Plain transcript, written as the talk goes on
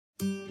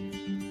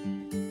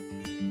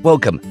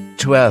Welcome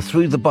to our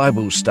Through the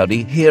Bible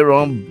study here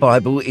on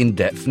Bible In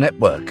Depth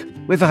Network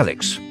with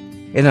Alex.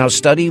 In our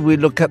study, we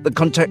look at the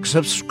context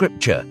of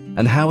Scripture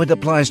and how it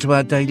applies to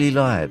our daily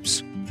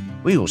lives.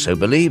 We also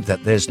believe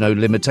that there's no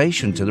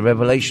limitation to the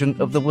revelation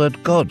of the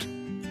Word God.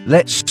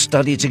 Let's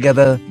study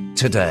together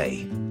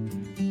today.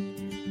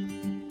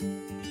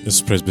 Yes,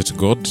 praise be to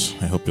God.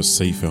 I hope you're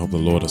safe. I hope the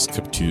Lord has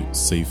kept you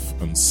safe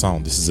and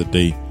sound. This is a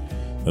day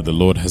that the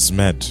Lord has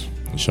made.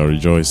 We shall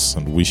rejoice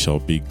and we shall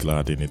be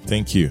glad in it.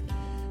 Thank you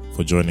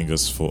for joining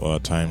us for our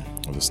time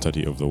of the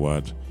study of the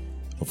Word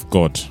of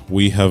God.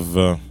 We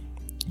have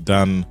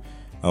done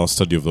our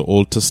study of the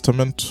Old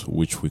Testament,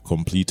 which we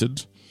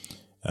completed.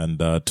 And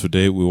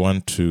today we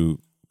want to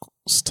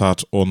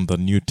start on the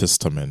New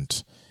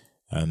Testament.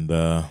 And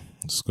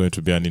it's going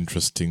to be an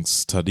interesting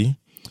study.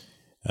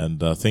 And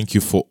thank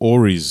you for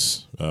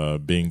always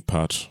being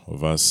part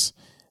of us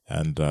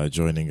and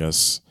joining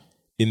us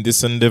in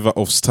this endeavor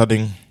of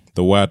studying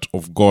the Word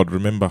of God.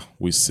 Remember,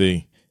 we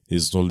say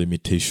there's no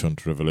limitation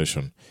to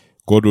revelation.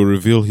 God will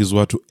reveal His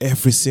Word to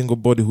every single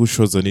body who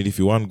shows the need. If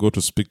you want God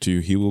to speak to you,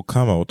 He will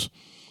come out,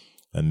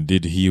 and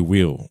indeed He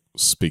will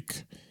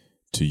speak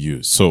to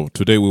you. So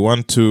today we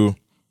want to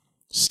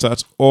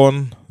start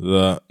on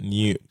the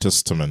New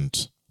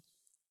Testament,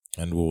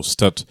 and we'll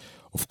start,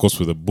 of course,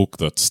 with a book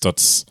that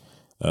starts.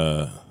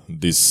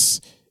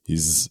 This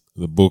is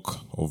the book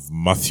of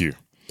Matthew,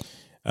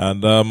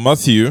 and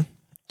Matthew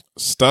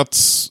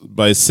starts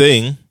by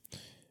saying,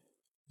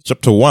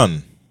 chapter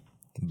 1,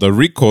 the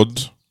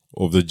record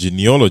of the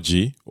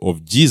genealogy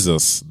of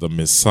Jesus, the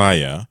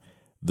Messiah,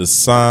 the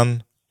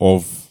son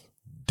of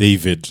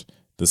David,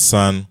 the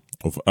son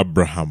of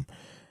Abraham.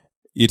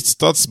 It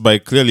starts by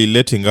clearly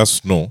letting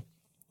us know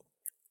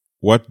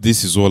what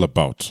this is all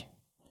about.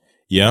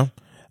 Yeah?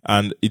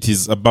 And it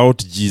is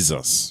about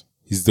Jesus.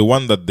 He's the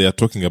one that they are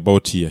talking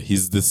about here.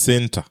 He's the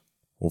center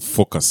of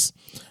focus.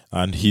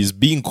 And he's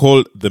being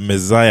called the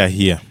Messiah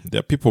here.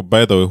 There are people,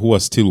 by the way, who are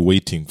still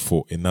waiting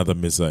for another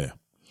Messiah.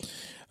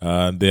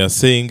 They are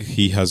saying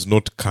he has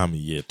not come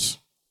yet.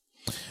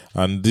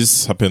 And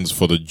this happens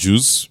for the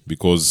Jews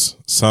because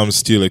some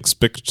still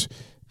expect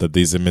that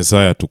there is a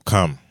Messiah to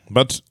come.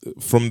 But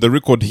from the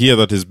record here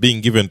that is being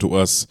given to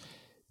us,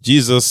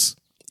 Jesus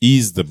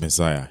is the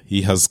Messiah.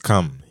 He has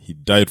come. He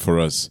died for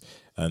us.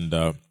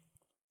 And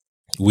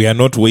we are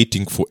not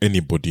waiting for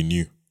anybody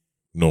new.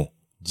 No,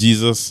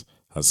 Jesus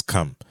has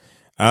come.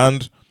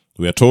 And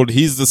we are told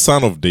he's the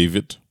son of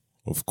David.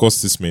 Of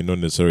course, this may not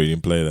necessarily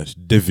imply that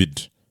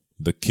David,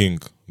 the king,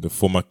 the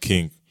former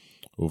king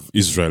of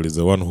Israel, is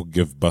the one who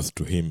gave birth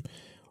to him.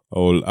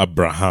 Or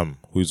Abraham,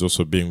 who is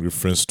also being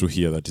referenced to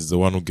here, that is the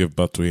one who gave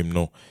birth to him.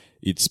 No,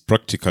 it's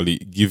practically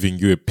giving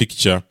you a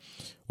picture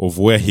of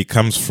where he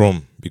comes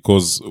from.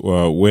 Because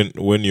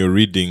when you're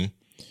reading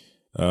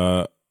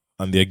and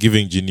they're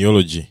giving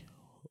genealogy,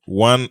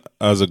 one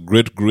as a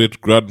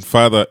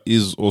great-great-grandfather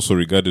is also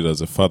regarded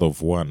as a father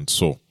of one.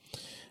 So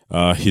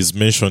he's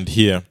mentioned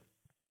here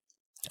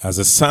as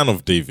a son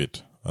of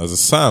David, as a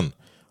son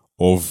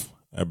of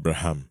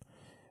Abraham.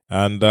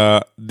 And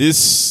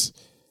this,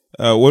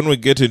 when we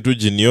get into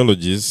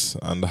genealogies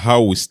and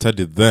how we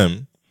study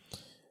them,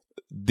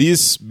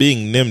 this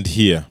being named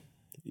here,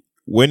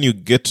 when you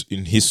get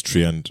in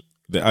history and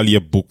the earlier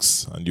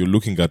books and you're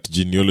looking at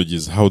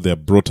genealogies, how they're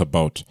brought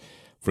about.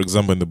 For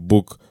example, in the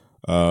book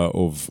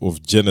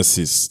of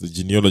Genesis, the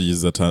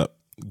genealogies that are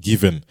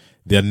given,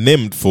 they are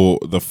named for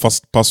the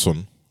first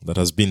person that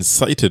has been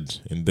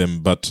cited in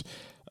them. But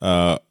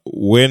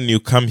when you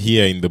come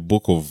here in the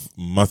book of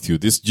Matthew,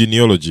 this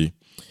genealogy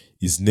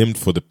is named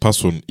for the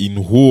person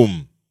in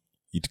whom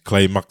it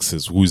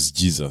climaxes, who is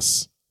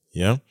Jesus.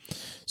 Yeah.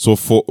 So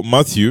for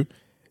Matthew,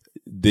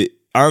 the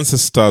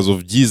ancestors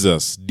of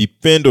Jesus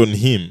depend on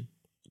him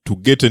to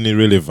get any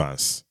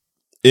relevance,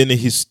 any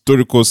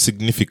historical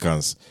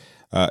significance.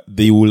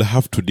 They will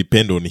have to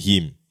depend on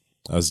him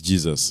as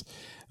Jesus.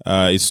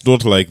 It's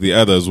not like the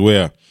others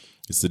where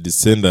it's the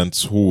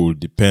descendants who will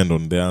depend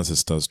on their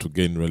ancestors to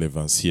gain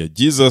relevance here.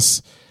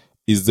 Jesus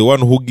is the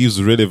one who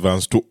gives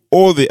relevance to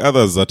all the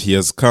others that he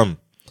has come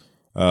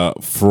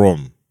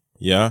from.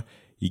 Yeah,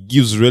 he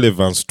gives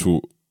relevance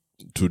to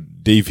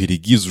David. He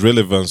gives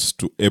relevance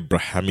to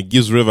Abraham. He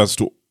gives relevance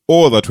to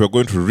all that we're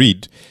going to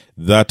read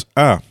that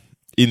are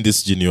in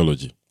this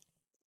genealogy.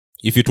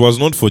 If it was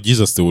not for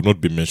Jesus, they would not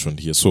be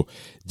mentioned here. So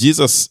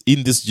Jesus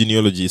in this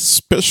genealogy is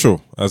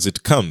special as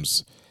it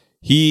comes.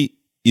 He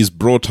is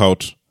brought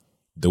out.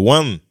 The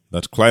one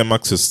that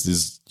climaxes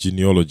this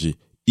genealogy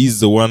is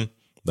the one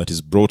that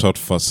is brought out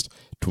first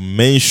to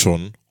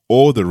mention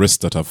all the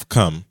rest that have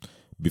come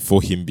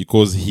before him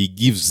because he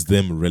gives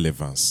them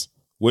relevance.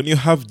 When you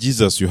have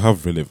Jesus, you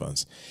have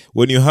relevance.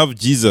 When you have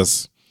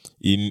Jesus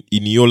in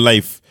your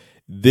life,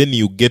 then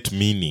you get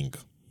meaning.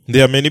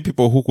 There are many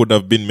people who could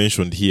have been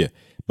mentioned here.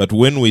 But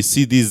when we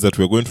see these that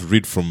we're going to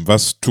read from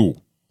verse 2,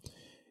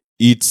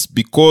 it's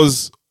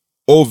because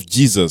of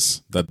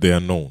Jesus that they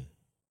are known.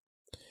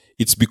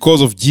 It's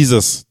because of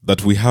Jesus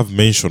that we have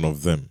mention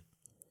of them.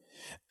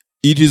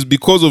 It is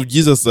because of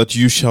Jesus that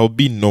you shall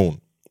be known.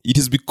 It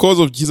is because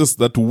of Jesus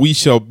that we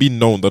shall be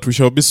known, that we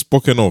shall be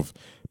spoken of,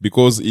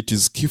 because it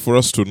is key for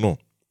us to know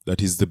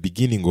that He's the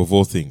beginning of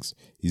all things.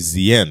 He's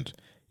the end.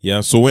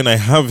 Yeah, so when I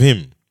have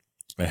Him,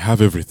 I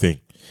have everything.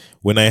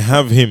 When I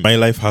have Him, my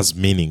life has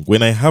meaning.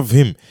 When I have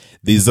Him,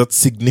 there is that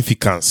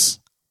significance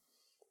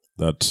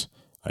that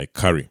I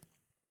carry.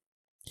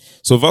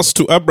 So verse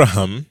 2,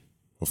 Abraham,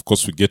 of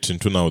course we get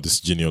into now this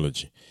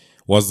genealogy,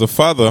 was the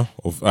father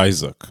of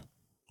Isaac.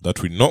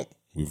 That we know,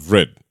 we've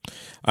read.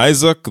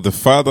 Isaac, the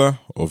father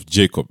of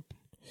Jacob.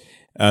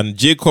 And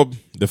Jacob,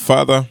 the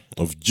father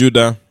of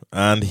Judah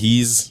and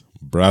his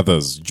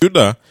brothers.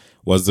 Judah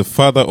was the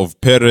father of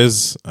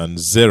Perez and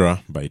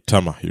Zerah by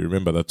Tamar. You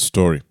remember that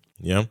story,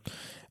 yeah?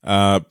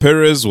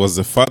 Perez was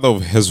the father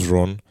of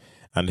Hezron,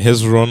 and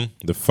Hezron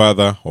the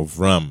father of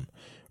Ram.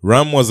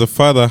 Ram was the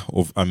father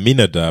of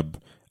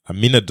Aminadab,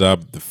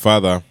 Aminadab the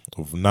father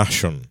of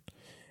Nahshon,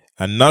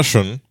 and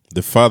Nahshon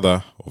the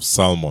father of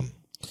Salmon.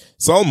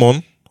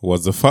 Salmon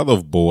was the father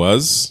of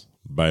Boaz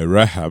by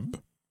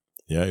Rahab.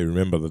 Yeah, you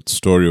remember that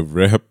story of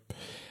Rahab.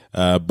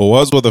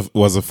 Boaz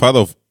was the father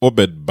of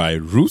Obed by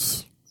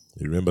Ruth.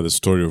 You remember the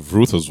story of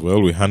Ruth as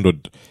well. We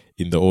handled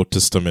in the Old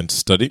Testament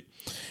study.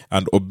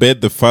 And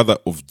Obed, the father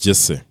of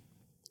Jesse.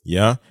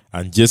 Yeah,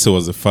 and Jesse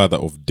was the father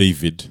of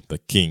David, the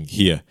king.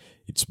 Here,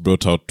 it's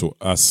brought out to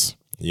us.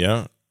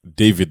 Yeah,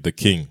 David, the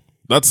king.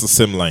 That's the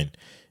same line.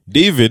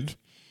 David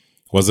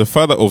was the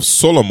father of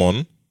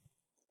Solomon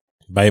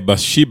by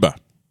Bathsheba,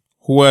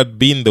 who had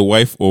been the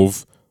wife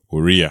of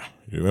Uriah.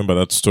 You remember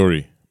that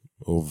story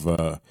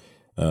of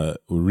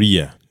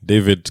Uriah.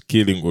 David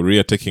killing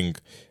Uriah, taking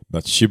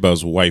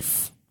Bathsheba's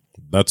wife.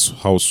 That's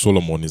how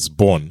Solomon is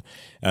born.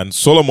 And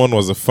Solomon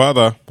was the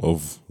father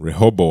of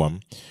Rehoboam.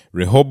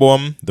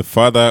 Rehoboam, the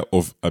father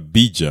of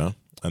Abijah.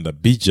 And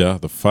Abijah,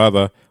 the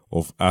father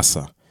of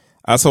Asa.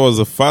 Asa was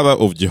the father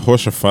of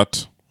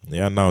Jehoshaphat.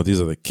 Yeah, now these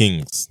are the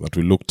kings that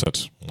we looked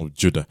at of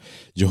Judah.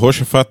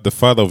 Jehoshaphat, the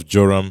father of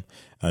Joram.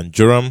 And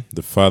Joram,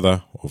 the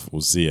father of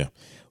Uzziah.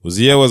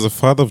 Uzziah was the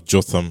father of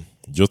Jotham.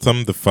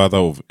 Jotham, the father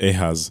of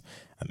Ahaz.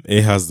 And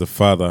Ahaz, the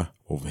father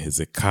of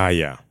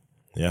Hezekiah.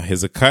 Yeah,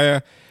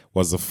 Hezekiah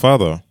was the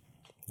father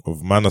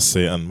of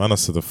Manasseh, and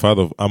Manasseh the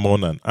father of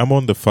Ammon, and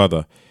Ammon the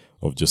father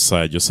of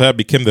Josiah. Josiah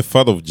became the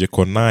father of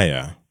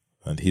Jeconiah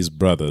and his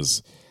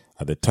brothers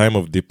at the time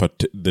of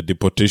the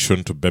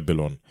deportation to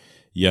Babylon.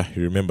 Yeah,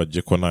 you remember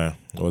Jeconiah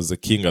was the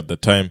king at the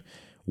time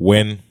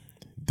when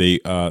they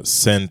are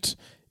sent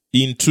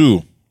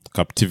into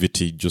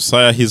captivity.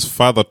 Josiah, his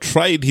father,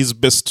 tried his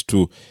best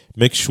to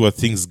make sure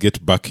things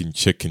get back in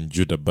check in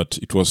Judah, but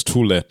it was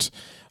too late.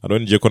 And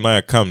when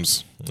Jeconiah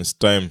comes, it's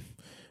time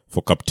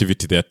for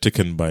captivity. They are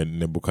taken by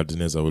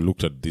Nebuchadnezzar. We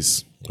looked at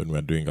this when we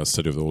were doing our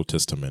study of the Old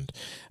Testament.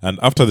 And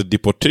after the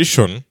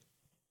deportation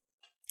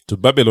to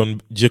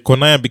Babylon,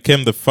 Jeconiah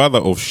became the father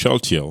of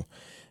Shealtiel,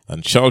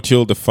 and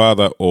Shealtiel the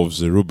father of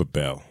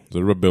Zerubbabel.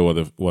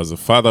 Zerubbabel was the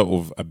father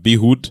of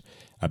Abihud,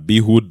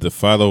 Abihud the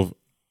father of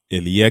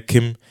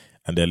Eliakim,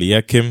 and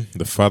Eliakim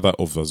the father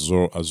of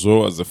Azor. Azor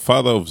was the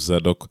father of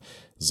Zadok,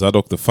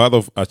 Zadok the father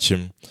of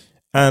Achim,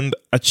 and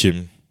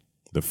Achim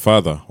the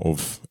father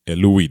of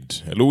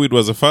Eluid. Eluid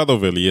was the father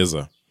of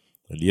Eliezer.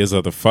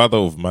 Eliezer the father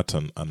of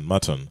Matan, and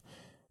Matan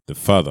the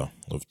father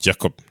of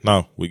Jacob.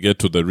 Now we get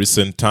to the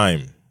recent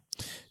time.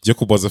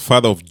 Jacob was the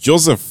father of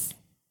Joseph,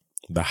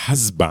 the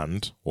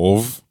husband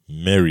of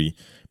Mary,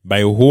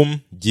 by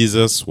whom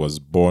Jesus was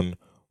born,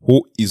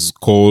 who is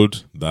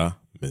called the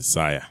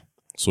Messiah.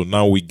 So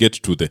now we get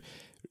to the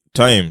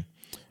time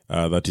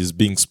that is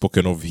being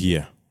spoken of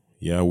here.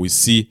 Yeah, we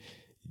see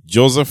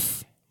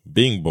Joseph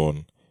being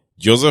born.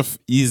 Joseph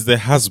is the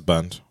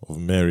husband of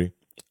Mary,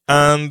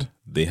 and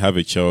they have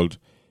a child,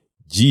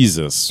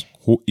 Jesus,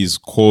 who is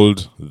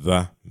called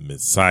the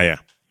Messiah.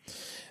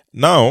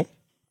 Now,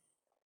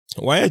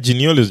 why are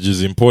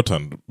genealogies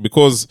important?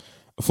 Because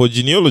for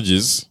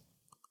genealogies,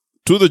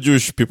 to the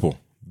Jewish people,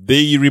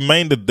 they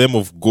reminded them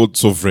of God's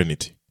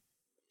sovereignty.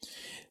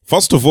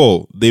 First of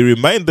all, they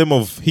remind them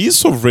of His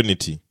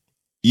sovereignty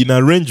in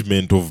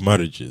arrangement of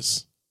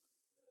marriages.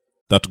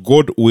 That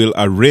God will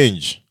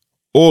arrange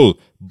all,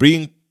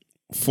 bring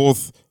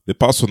forth the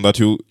person that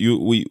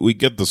we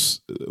get this.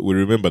 We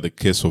remember the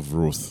case of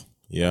Ruth.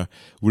 Yeah,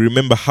 we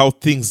remember how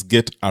things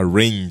get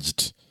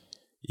arranged.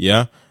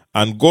 Yeah,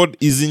 and God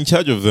is in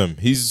charge of them.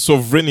 His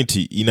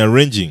sovereignty in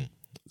arranging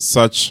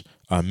such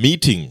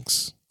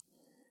meetings.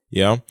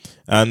 Yeah,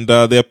 and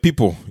there are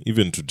people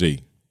even today,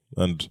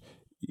 and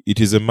it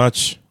is a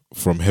match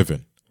from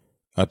heaven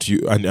at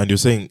you, and you're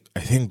saying,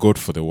 I thank God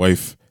for the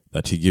wife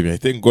that He gave me. I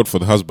thank God for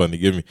the husband He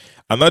gave me,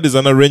 and that is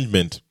an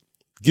arrangement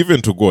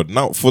given to God.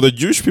 Now, for the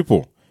Jewish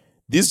people,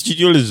 these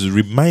genealogies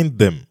remind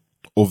them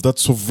of that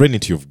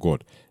sovereignty of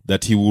God,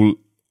 that He will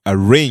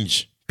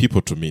arrange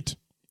people to meet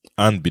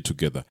and be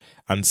together.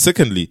 And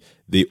secondly,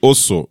 they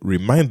also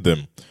remind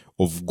them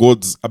of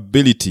God's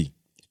ability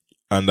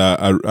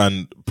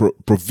and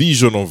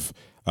provision of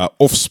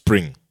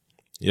offspring.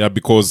 Yeah,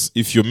 because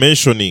if you're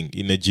mentioning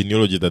in a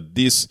genealogy that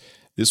this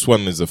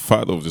one is the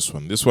father of this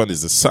one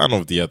is the son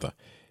of the other,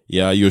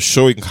 yeah, you're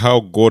showing how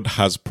God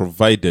has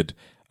provided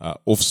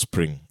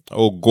offspring.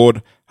 Oh,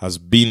 God has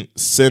been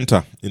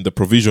center in the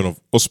provision of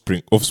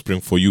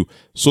offspring for you,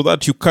 so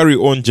that you carry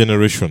on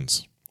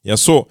generations. Yeah,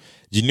 so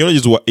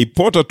genealogies were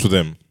important to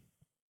them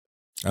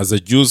as the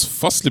Jews,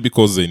 firstly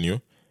because they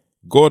knew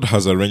God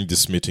has arranged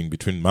this meeting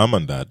between mom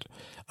and dad,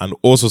 and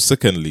also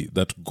secondly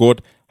that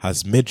God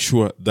has made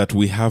sure that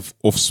we have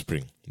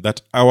offspring,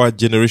 that our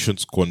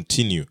generations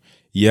continue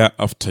year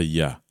after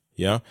year.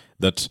 Yeah,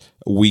 that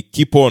we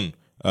keep on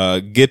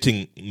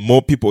getting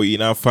more people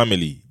in our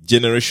family,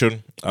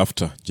 generation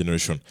after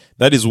generation.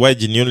 That is why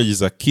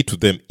genealogies are key to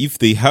them. If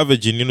they have a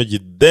genealogy,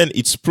 then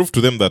it's proof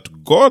to them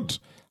that God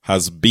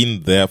has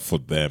been there for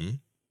them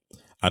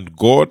and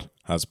God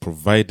has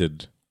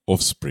provided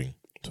offspring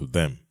to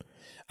them.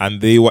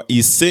 And they were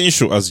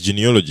essential as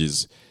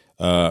genealogies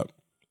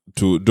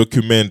to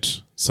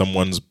document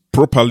someone's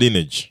proper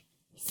lineage.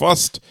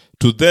 First,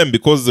 to them,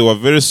 because they were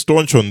very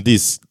staunch on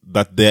this,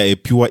 that they are a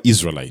pure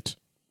Israelite.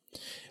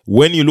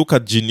 When you look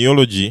at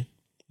genealogy,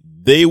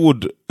 they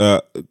would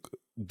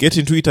get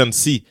into it and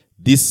see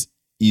this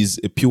is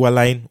a pure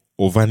line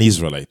of an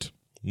Israelite,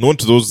 not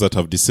those that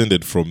have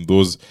descended from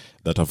those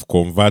that have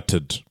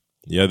converted.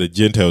 Yeah, the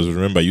Gentiles,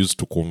 remember, used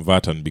to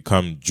convert and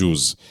become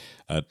Jews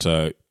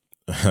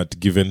at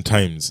given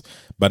times.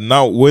 But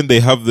now when they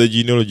have the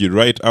genealogy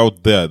right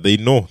out there, they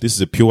know this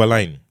is a pure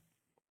line.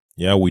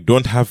 Yeah, we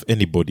don't have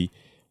anybody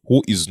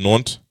who is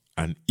not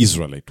an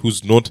Israelite,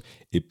 who's not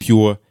a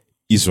pure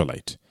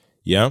Israelite.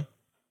 Yeah.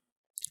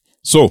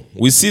 So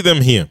we see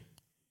them here.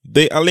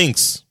 They are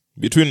links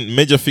between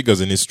major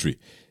figures in history.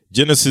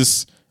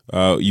 Genesis,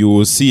 you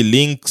will see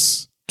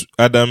links to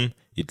Adam,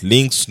 it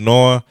links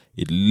Noah,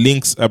 it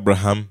links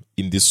Abraham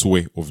in this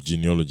way of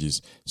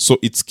genealogies. So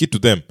it's key to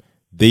them.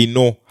 They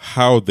know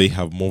how they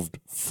have moved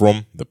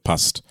from the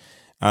past.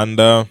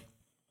 And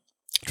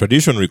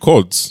tradition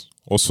records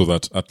also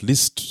that at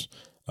least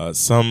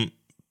some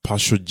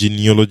partial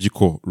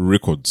genealogical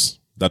records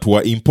that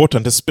were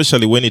important,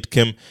 especially when it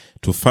came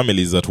to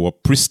families that were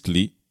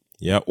priestly,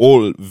 yeah,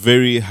 all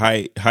very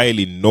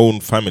highly known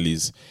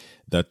families,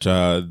 that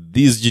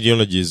these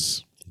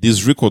genealogies,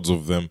 these records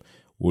of them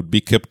would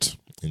be kept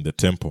in the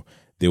temple.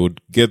 They would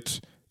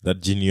get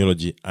that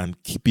genealogy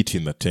and keep it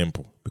in the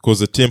temple because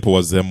the temple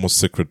was their most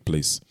sacred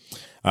place.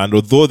 And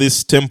although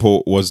this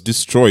temple was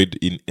destroyed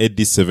in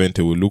AD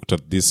 70, we looked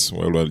at this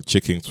while we were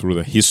checking through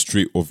the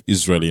history of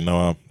Israel in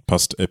our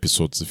past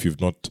episodes. If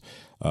you've not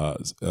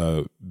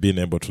been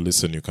able to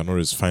listen, you can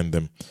always find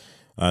them.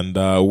 And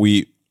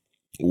we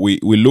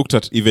looked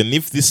at, even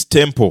if this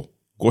temple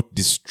got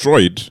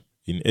destroyed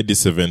in AD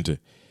 70,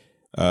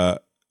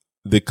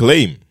 the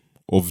claim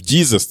of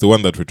Jesus, the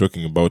one that we're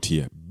talking about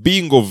here,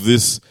 being of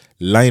this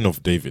line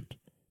of David,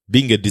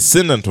 being a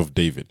descendant of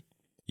David,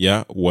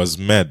 yeah, was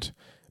made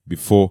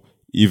before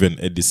even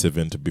AD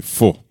 70,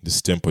 before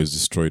this temple is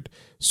destroyed.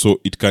 So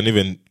it can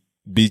even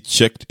be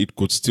checked. It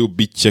could still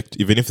be checked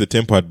even if the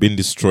temple had been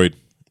destroyed.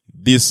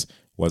 This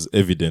was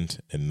evident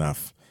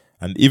enough.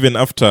 And even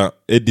after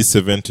AD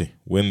 70,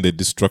 when the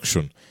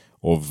destruction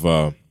of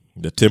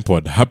the temple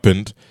had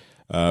happened,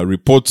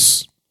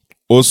 reports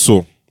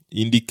also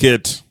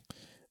indicate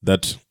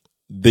that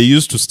they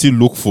used to still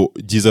look for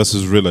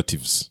Jesus'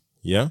 relatives,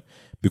 yeah,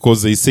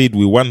 because they said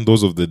we want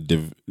those of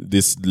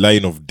this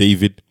line of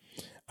David,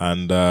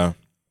 and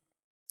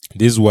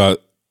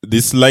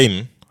this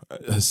line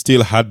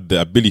still had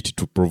the ability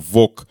to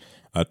provoke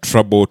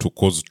trouble, to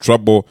cause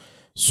trouble.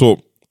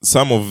 So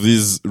some of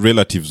these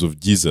relatives of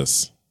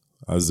Jesus,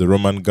 as the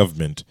Roman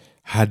government,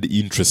 had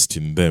interest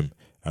in them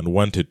and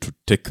wanted to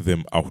take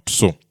them out.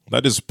 So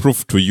that is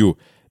proof to you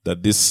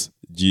that this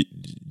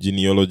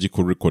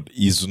genealogical record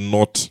is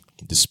not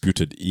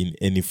disputed in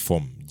any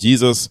form.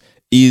 Jesus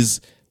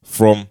is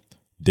from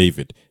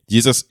David.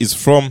 Jesus is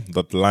from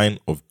that line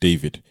of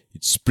David.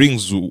 It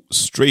springs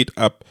straight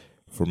up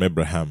from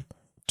Abraham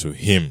to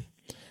him.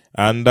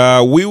 And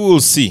we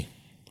will see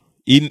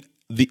in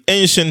the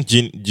ancient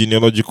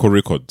genealogical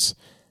records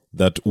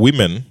that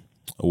women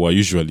were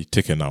usually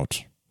taken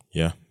out.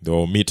 Yeah, they were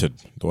omitted.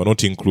 They were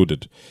not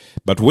included.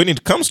 But when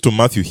it comes to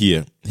Matthew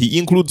here, he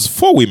includes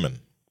 4 women.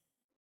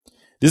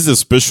 This is a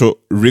special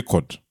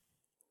record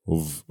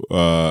of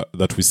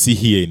that we see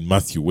here in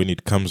Matthew when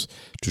it comes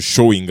to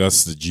showing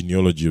us the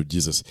genealogy of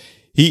Jesus.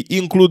 He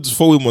includes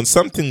 4 women,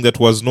 something that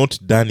was not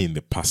done in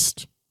the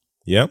past.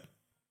 Yeah?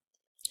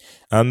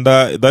 And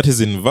that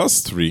is in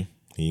verse 3.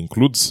 He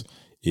includes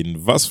in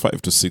verse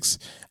 5 to 6.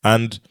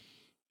 And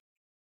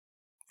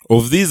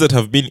of these that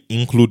have been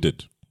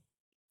included,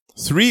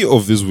 3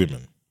 of these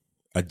women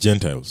are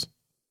Gentiles.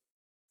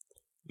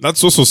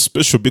 That's also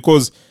special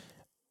because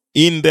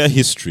in their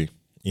history,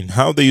 in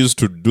how they used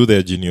to do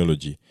their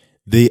genealogy,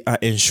 they are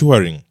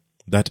ensuring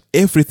that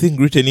everything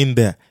written in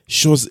there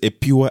shows a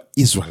pure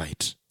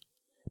Israelite.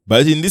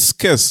 But in this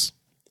case,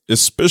 a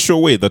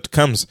special way that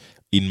comes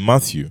in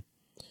Matthew,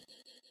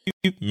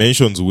 he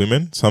mentions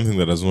women, something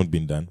that has not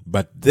been done,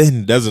 but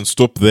then it doesn't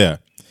stop there.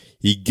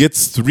 He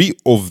gets 3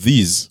 of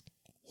these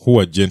who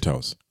are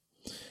Gentiles.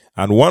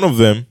 And one of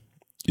them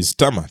is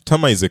Tamar.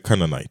 Tamar is a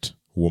Canaanite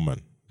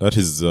woman. That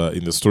is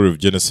in the story of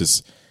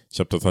Genesis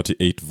chapter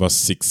 38, verse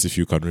 6, if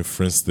you can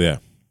reference there,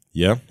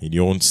 yeah, in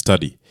your own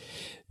study.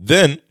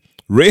 Then,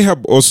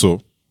 Rahab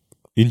also,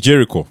 in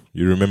Jericho,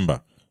 you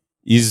remember,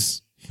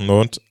 is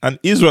not an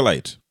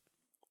Israelite.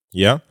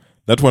 Yeah,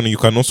 that one you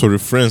can also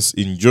reference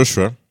in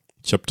Joshua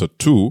chapter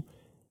 2,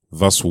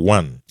 verse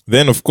 1.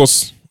 Then, of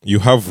course, you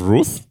have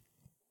Ruth,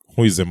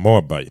 who is a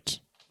Moabite.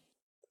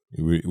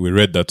 We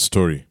read that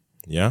story,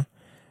 yeah?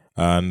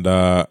 And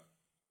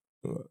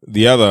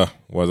the other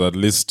was at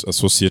least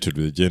associated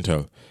with the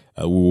Gentile,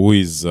 who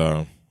is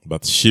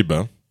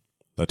Bathsheba.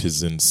 That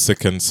is in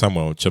 2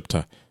 Samuel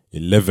chapter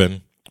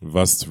 11,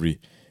 verse 3.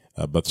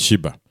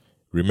 Bathsheba.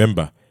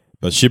 Remember,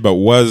 Bathsheba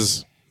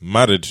was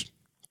married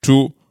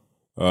to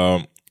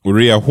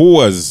Uriah, who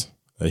was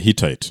a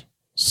Hittite.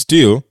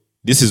 Still,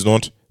 this is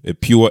not a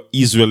pure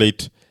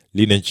Israelite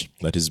lineage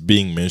that is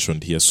being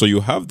mentioned here. So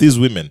you have these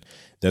women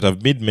that have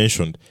been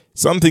mentioned,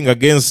 something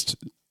against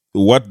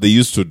what they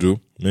used to do,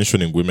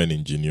 mentioning women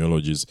in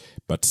genealogies.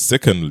 But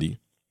secondly,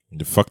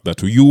 the fact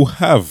that you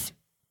have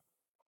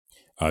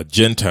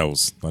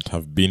Gentiles that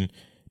have been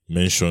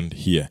mentioned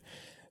here.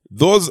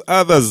 Those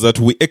others that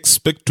we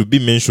expect to be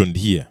mentioned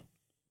here,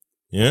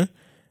 yeah,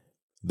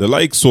 the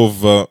likes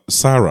of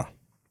Sarah,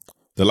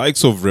 the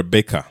likes of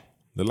Rebecca,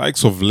 the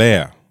likes of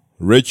Leah,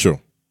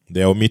 Rachel,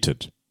 they are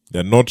omitted. They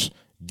are not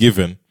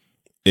given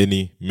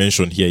any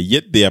mention here,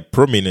 yet they are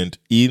prominent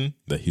in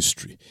the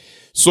history.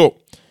 So,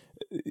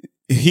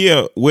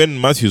 here, when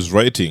Matthew is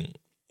writing,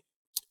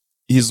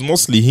 he's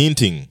mostly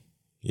hinting,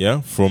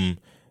 yeah, from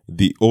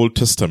the Old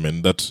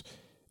Testament that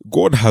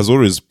God has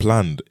always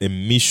planned a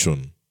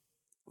mission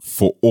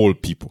for all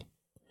people.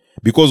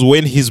 Because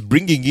when he's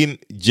bringing in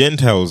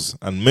Gentiles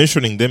and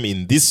mentioning them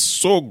in this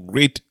so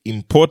great,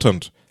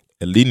 important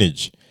a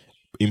lineage,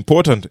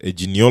 important a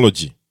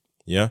genealogy,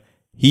 yeah,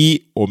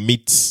 he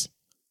omits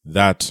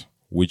that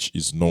which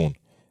is known,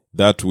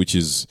 that which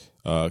is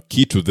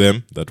key to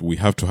them, that we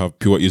have to have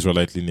pure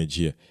Israelite lineage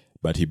here.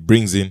 But he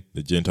brings in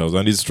the Gentiles,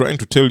 and he's trying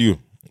to tell you,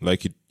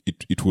 like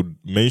it would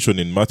mention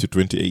in Matthew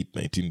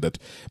 28:19, that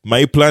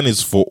my plan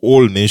is for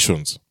all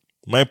nations.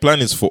 My plan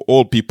is for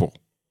all people.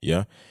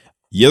 Yeah.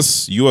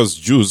 Yes, you as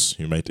Jews,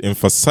 you might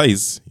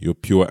emphasize your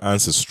pure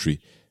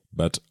ancestry,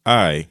 but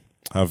I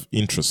have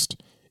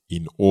interest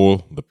in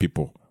all the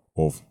people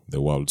of the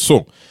world.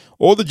 So,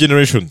 all the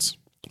generations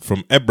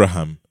from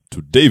Abraham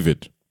to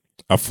David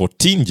are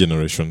 14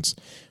 generations.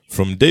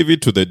 From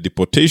David to the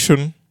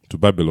deportation to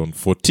Babylon,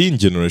 14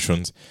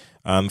 generations.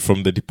 And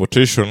from the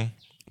deportation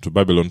to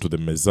Babylon to the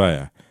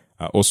Messiah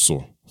are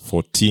also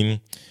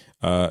 14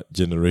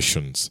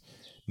 generations.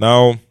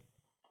 Now,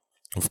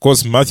 of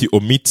course, Matthew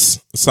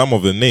omits some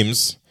of the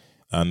names,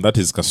 and that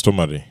is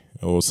customary,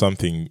 or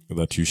something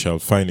that you shall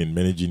find in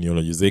many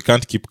genealogies. They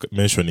can't keep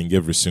mentioning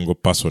every single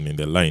person in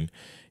the line.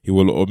 He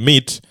will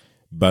omit,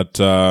 but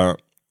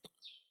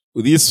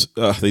there's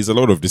a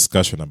lot of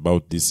discussion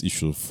about this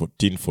issue of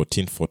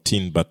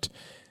 14, but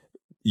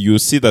you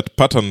see that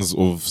patterns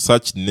of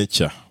such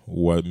nature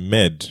were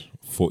made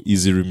for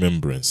easy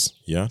remembrance,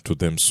 yeah, to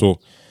them. So,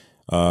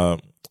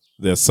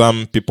 there are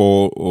some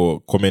people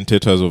or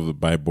commentators of the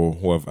Bible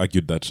who have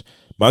argued that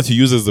Matthew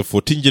uses the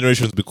 14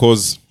 generations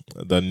because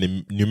the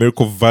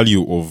numerical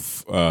value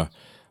of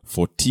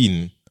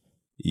 14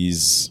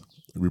 is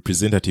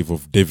representative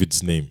of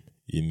David's name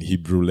in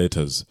Hebrew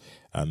letters,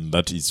 and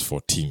that is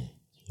 14.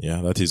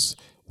 Yeah, that is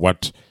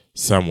what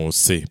some will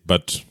say.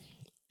 But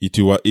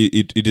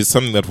it is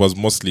something that was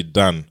mostly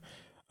done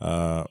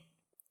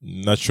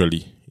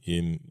naturally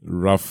in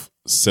rough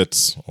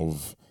sets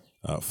of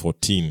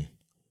 14.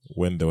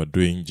 When they were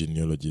doing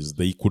genealogies,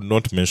 they could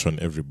not mention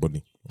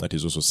everybody. That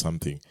is also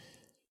something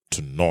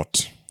to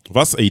note.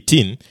 Verse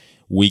 18,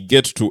 we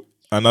get to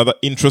another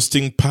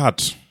interesting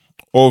part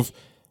of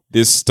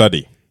this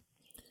study.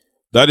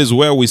 That is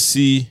where we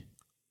see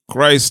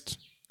Christ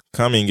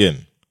coming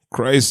in,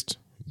 Christ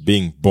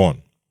being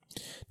born.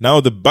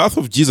 Now, the birth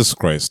of Jesus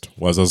Christ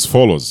was as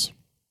follows.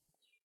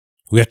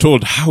 We are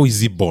told, how is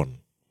he born?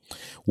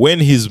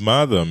 When his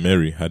mother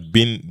Mary had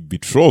been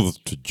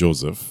betrothed to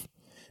Joseph,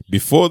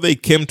 before they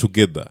came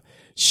together,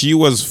 she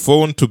was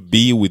found to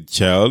be with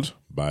child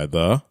by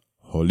the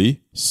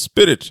Holy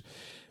Spirit.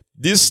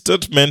 This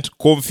statement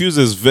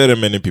confuses very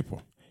many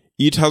people.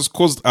 It has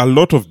caused a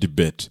lot of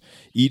debate.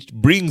 It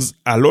brings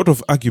a lot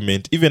of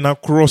argument even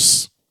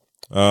across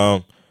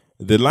the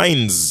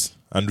lines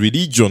and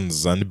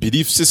religions and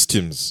belief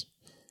systems.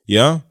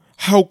 Yeah?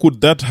 How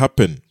could that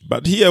happen?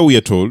 But here we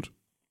are told,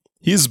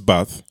 his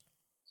birth,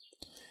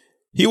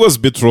 he was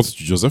betrothed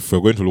to Joseph.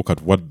 We're going to look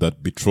at what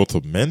that betrothal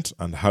meant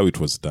and how it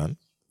was done.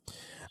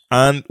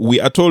 And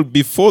we are told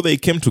before they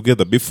came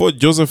together, before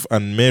Joseph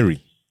and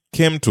Mary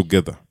came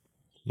together,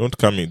 not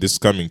coming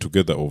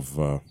together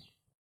of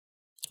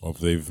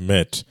they've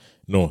met.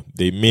 No,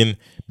 they mean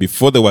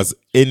before there was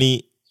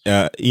any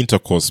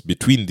intercourse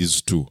between these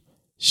two,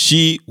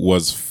 she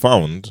was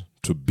found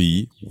to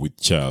be with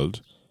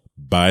child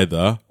by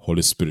the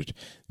Holy Spirit.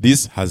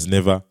 This has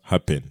never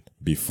happened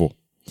before.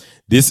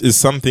 This is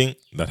something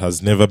that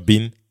has never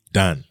been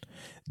done.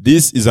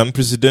 This is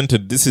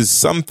unprecedented. This is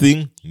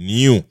something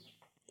new.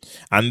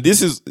 And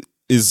this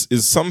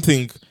is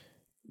something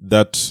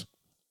that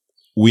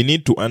we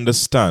need to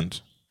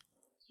understand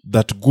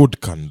that God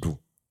can do.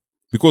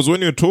 Because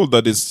when you're told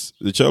that it's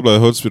the child of the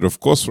Holy Spirit, of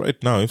course,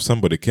 right now, if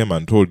somebody came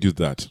and told you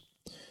that,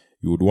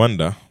 you would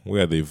wonder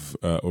where they've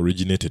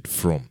originated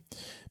from.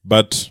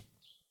 But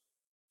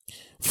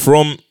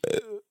from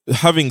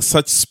having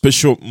such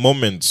special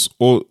moments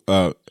or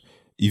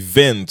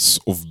events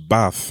of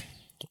birth,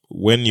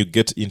 when you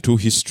get into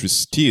history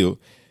still,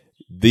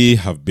 they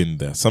have been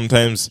there.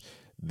 Sometimes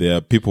there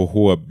are people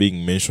who are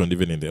being mentioned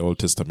even in the Old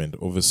Testament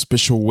of a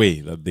special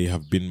way that they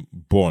have been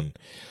born.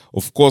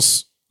 Of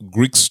course,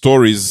 Greek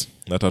stories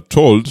that are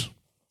told,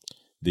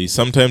 they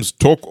sometimes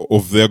talk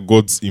of their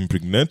gods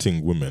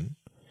impregnating women.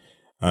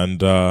 And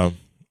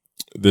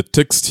the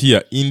text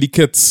here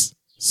indicates,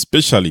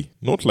 especially,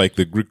 not like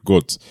the Greek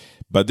gods,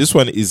 but this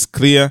one is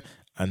clear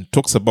and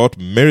talks about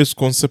Mary's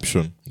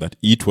conception, that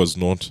it was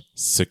not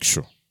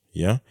sexual.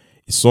 Yeah,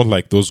 it's not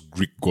like those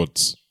Greek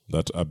gods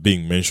that are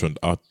being mentioned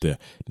out there.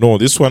 No,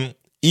 this one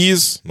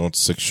is not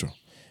sexual.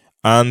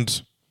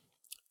 And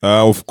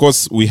of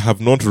course, we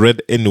have not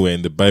read anywhere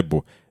in the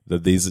Bible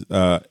that there is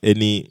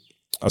any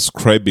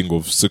ascribing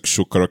of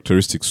sexual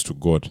characteristics to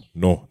God.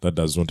 No, that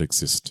does not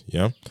exist.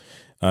 Yeah,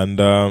 and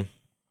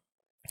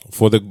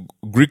for the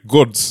Greek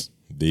gods,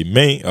 they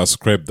may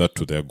ascribe that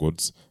to their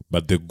gods,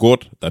 but the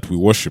God that we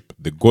worship,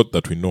 the God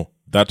that we know,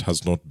 that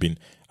has not been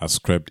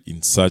ascribed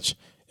in such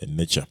a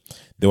nature.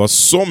 There were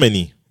so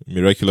many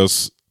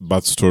miraculous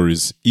birth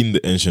stories in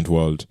the ancient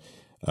world.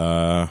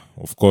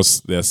 Of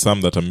course, there are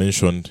some that are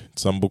mentioned,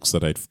 some books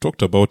that I've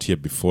talked about here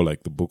before,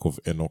 like the book of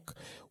Enoch,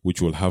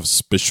 which will have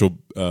special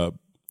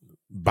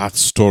birth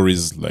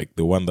stories like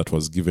the one that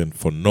was given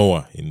for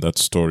Noah in that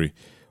story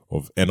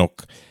of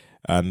Enoch.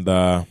 And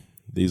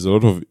there's a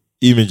lot of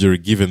imagery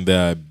given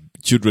there,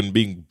 children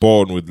being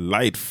born with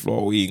light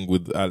flowing,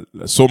 with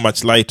so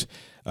much light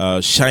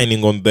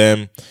shining on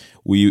them.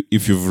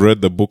 If you've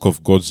read the book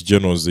of God's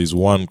Journals, there's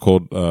one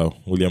called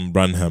William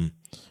Branham,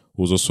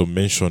 who's also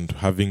mentioned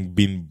having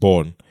been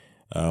born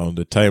on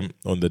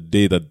the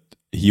day that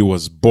he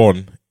was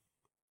born,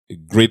 a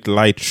great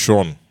light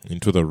shone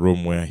into the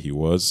room where he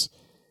was.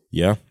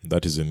 Yeah,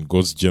 that is in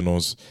God's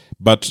Journals.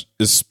 But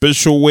a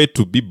special way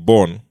to be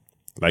born,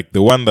 like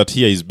the one that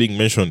here is being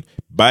mentioned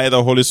by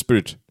the Holy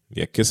Spirit,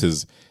 there are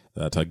cases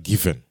that are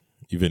given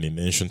even in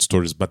ancient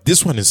stories. But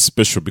this one is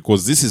special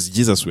because this is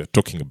Jesus we are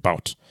talking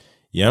about.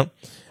 Yeah,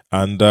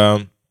 and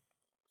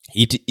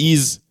it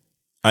is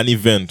an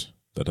event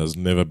that has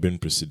never been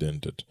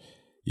precedented.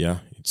 Yeah,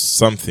 it's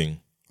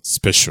something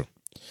special.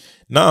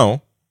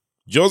 Now,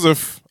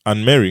 Joseph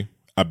and Mary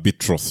are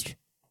betrothed.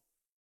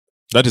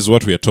 That is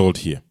what we are told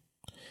here.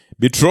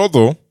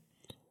 Betrothal,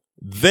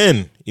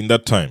 then in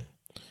that time,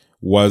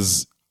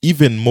 was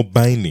even more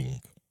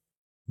binding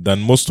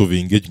than most of the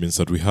engagements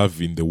that we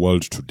have in the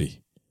world today.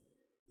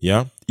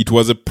 Yeah, it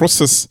was a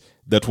process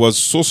that was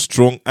so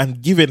strong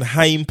and given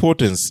high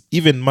importance,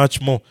 even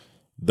much more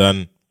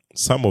than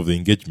some of the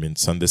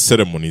engagements and the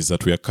ceremonies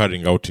that we are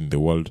carrying out in the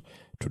world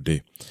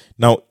today.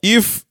 Now,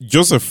 if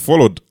Joseph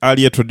followed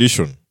earlier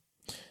tradition,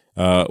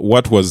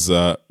 what was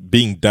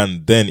being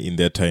done then in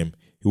their time,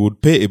 he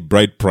would pay a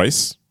bride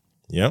price,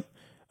 yeah,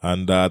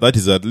 and that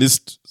is at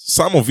least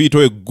some of it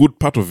or a good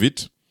part of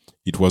it.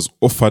 It was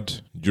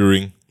offered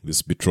during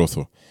this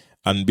betrothal,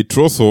 and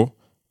betrothal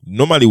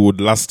normally would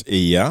last a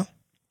year.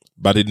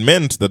 But it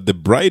meant that the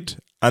bride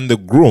and the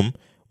groom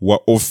were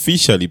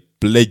officially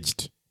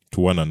pledged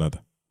to one another,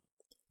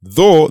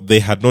 though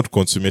they had not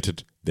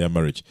consummated their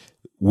marriage.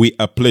 We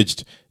are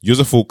pledged.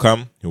 Joseph will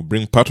come, he will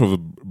bring part of the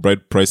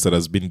bride price that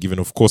has been given,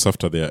 of course,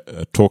 after their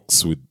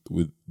talks with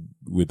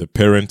the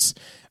parents,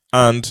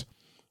 and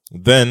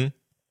then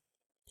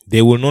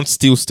they will not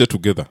still stay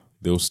together.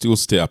 They will still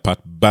stay apart,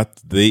 but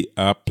they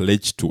are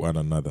pledged to one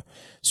another.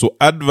 So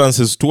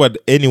advances toward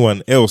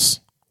anyone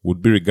else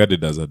would be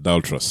regarded as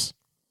adulterous.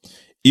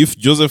 If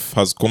Joseph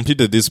has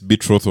completed this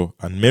betrothal,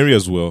 and Mary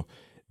as well,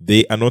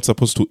 they are not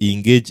supposed to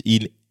engage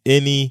in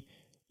any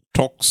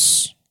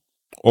talks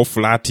or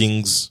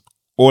flattings,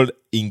 all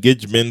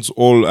engagements,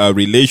 all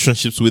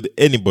relationships with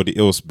anybody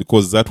else,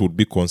 because that would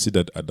be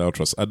considered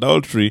adulterous.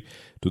 Adultery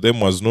to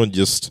them was not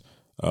just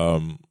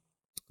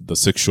the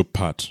sexual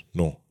part.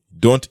 No,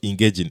 don't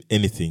engage in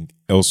anything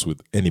else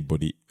with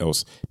anybody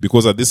else,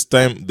 because at this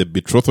time the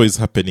betrothal is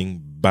happening,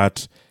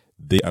 but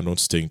they are not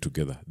staying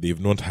together. They've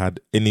not had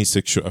any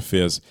sexual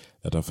affairs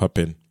that have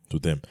happened to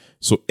them.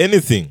 So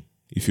anything,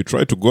 if you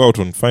try to go out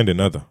and find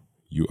another,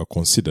 you are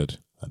considered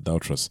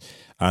adulterous.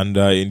 And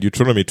in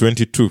Deuteronomy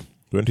 22,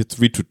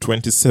 23 to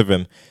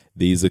 27,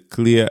 there is a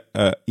clear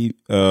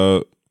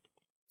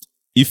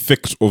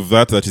effect of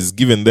that is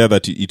given there,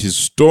 that it is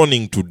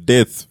stoning to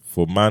death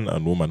for man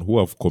and woman who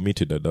have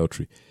committed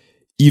adultery,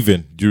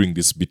 even during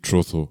this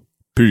betrothal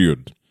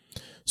period.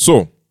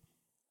 So,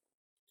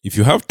 if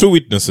you have two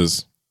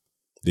witnesses,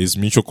 there is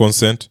mutual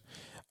consent,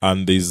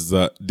 and there is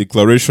a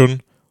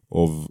declaration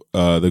of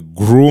the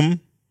groom,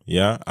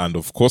 yeah, and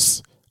of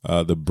course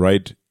the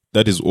bride.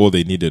 That is all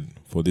they needed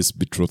for this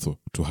betrothal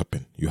to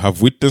happen. You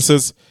have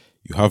witnesses,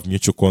 you have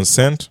mutual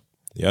consent.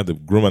 Yeah, the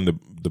groom and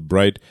the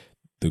bride.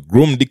 The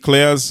groom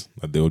declares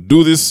that they will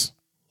do this,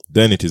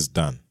 then it is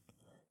done.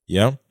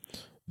 Yeah,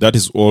 that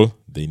is all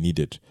they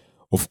needed.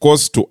 Of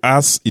course, to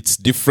us, it's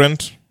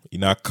different.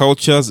 In our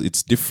cultures,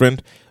 it's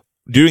different.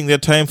 During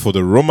that time, for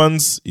the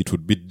Romans, it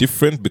would be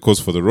different, because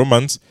for the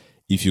Romans,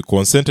 if you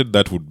consented,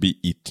 that would be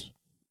it.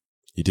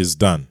 It is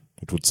done.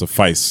 It would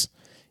suffice.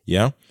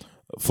 Yeah.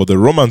 For the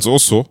Romans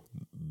also,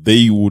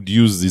 they would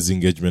use these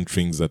engagement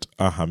rings that,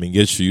 I'm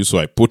engaged to you, so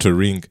I put a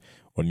ring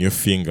on your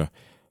finger.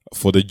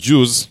 For the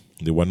Jews,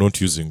 they were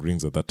not using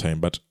rings at that time,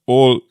 but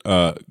all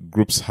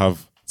groups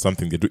have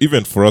something they do.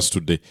 Even for us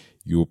today,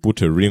 you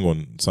put a ring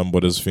on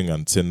somebody's finger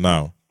and say,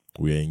 now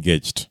we are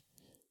engaged.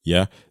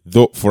 Yeah.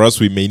 Though for us,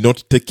 we may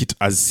not take it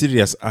as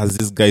serious as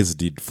these guys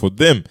did. For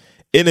them,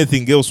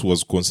 anything else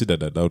was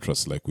considered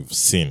adulterous, like we've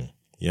seen.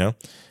 Yeah.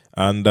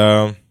 And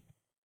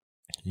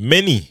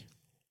many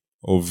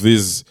of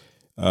these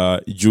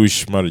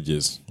Jewish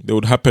marriages, they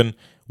would happen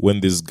when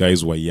these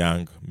guys were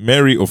young.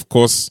 Mary, of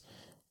course,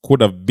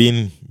 could have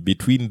been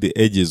between the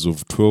ages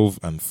of 12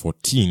 and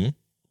 14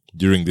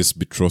 during this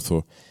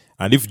betrothal.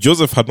 And if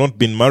Joseph had not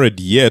been married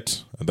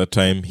yet at that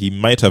time, he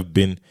might have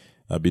been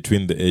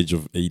between the age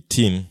of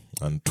 18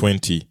 and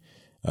 20,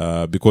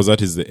 because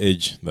that is the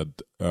age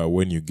that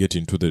when you get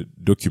into the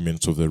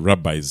documents of the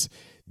rabbis,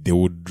 they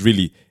would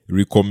really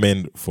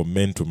recommend for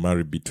men to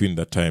marry between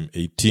that time,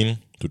 18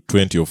 to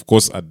 20. Of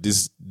course, at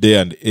this day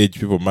and age,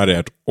 people marry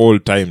at all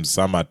times,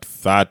 some at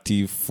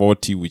 30,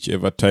 40,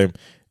 whichever time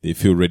they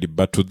feel ready.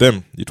 But to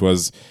them, it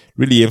was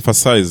really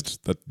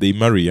emphasized that they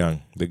marry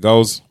young. The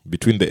girls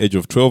between the age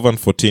of 12 and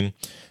 14,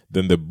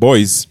 then the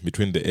boys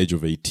between the age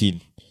of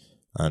 18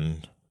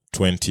 and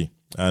 20.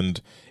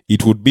 And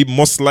it would be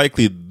most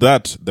likely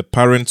that the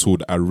parents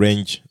would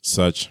arrange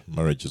such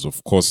marriages,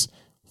 of course,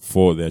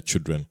 for their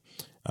children.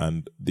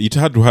 And it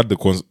had to have the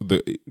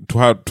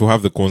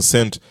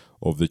consent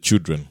of the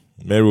children.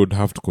 Mary would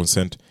have to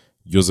consent.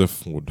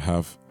 Joseph would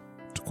have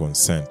to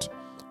consent.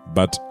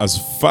 But as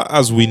far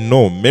as we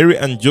know, Mary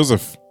and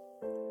Joseph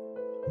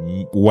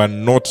were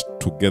not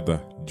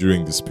together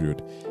during this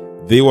period.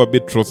 They were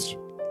betrothed,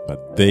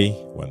 but they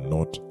were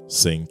not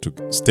staying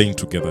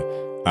together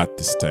at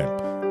this time.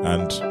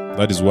 And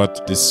that is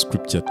what this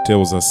scripture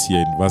tells us here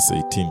in verse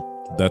 18,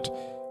 that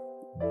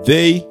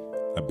they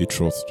are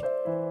betrothed,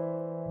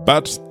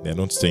 but they are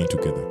not staying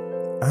together.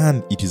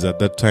 And it is at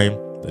that time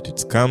that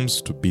it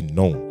comes to be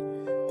known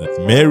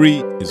that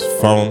Mary is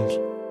found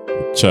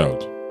with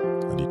child,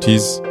 and it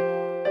is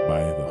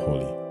by the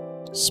Holy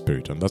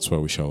Spirit. And that's where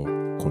we shall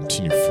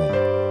continue from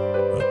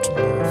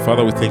tomorrow.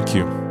 Father, we thank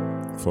you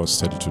for our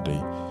study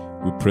today.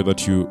 We pray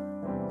that you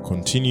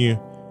continue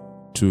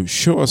to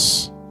show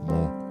us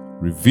more,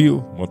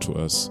 reveal more to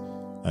us,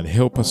 and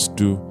help us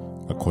do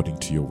according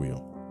to your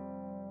will.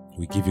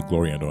 We give you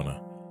glory and honor.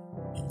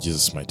 In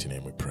Jesus' mighty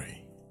name we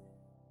pray.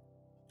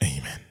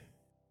 Amen.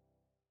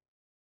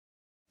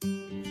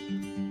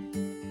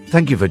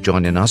 Thank you for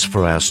joining us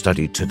for our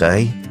study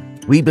today.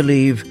 We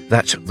believe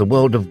that the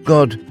Word of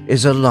God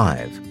is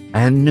alive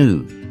and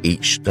new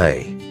each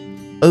day.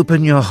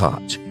 Open your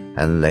heart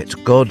and let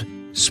God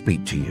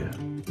speak to you.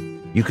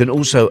 You can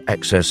also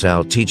access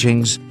our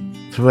teachings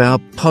through our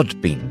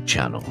Podbean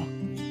channel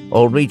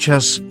or reach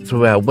us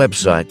through our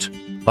website,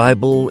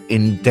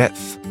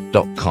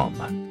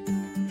 BibleInDepth.com.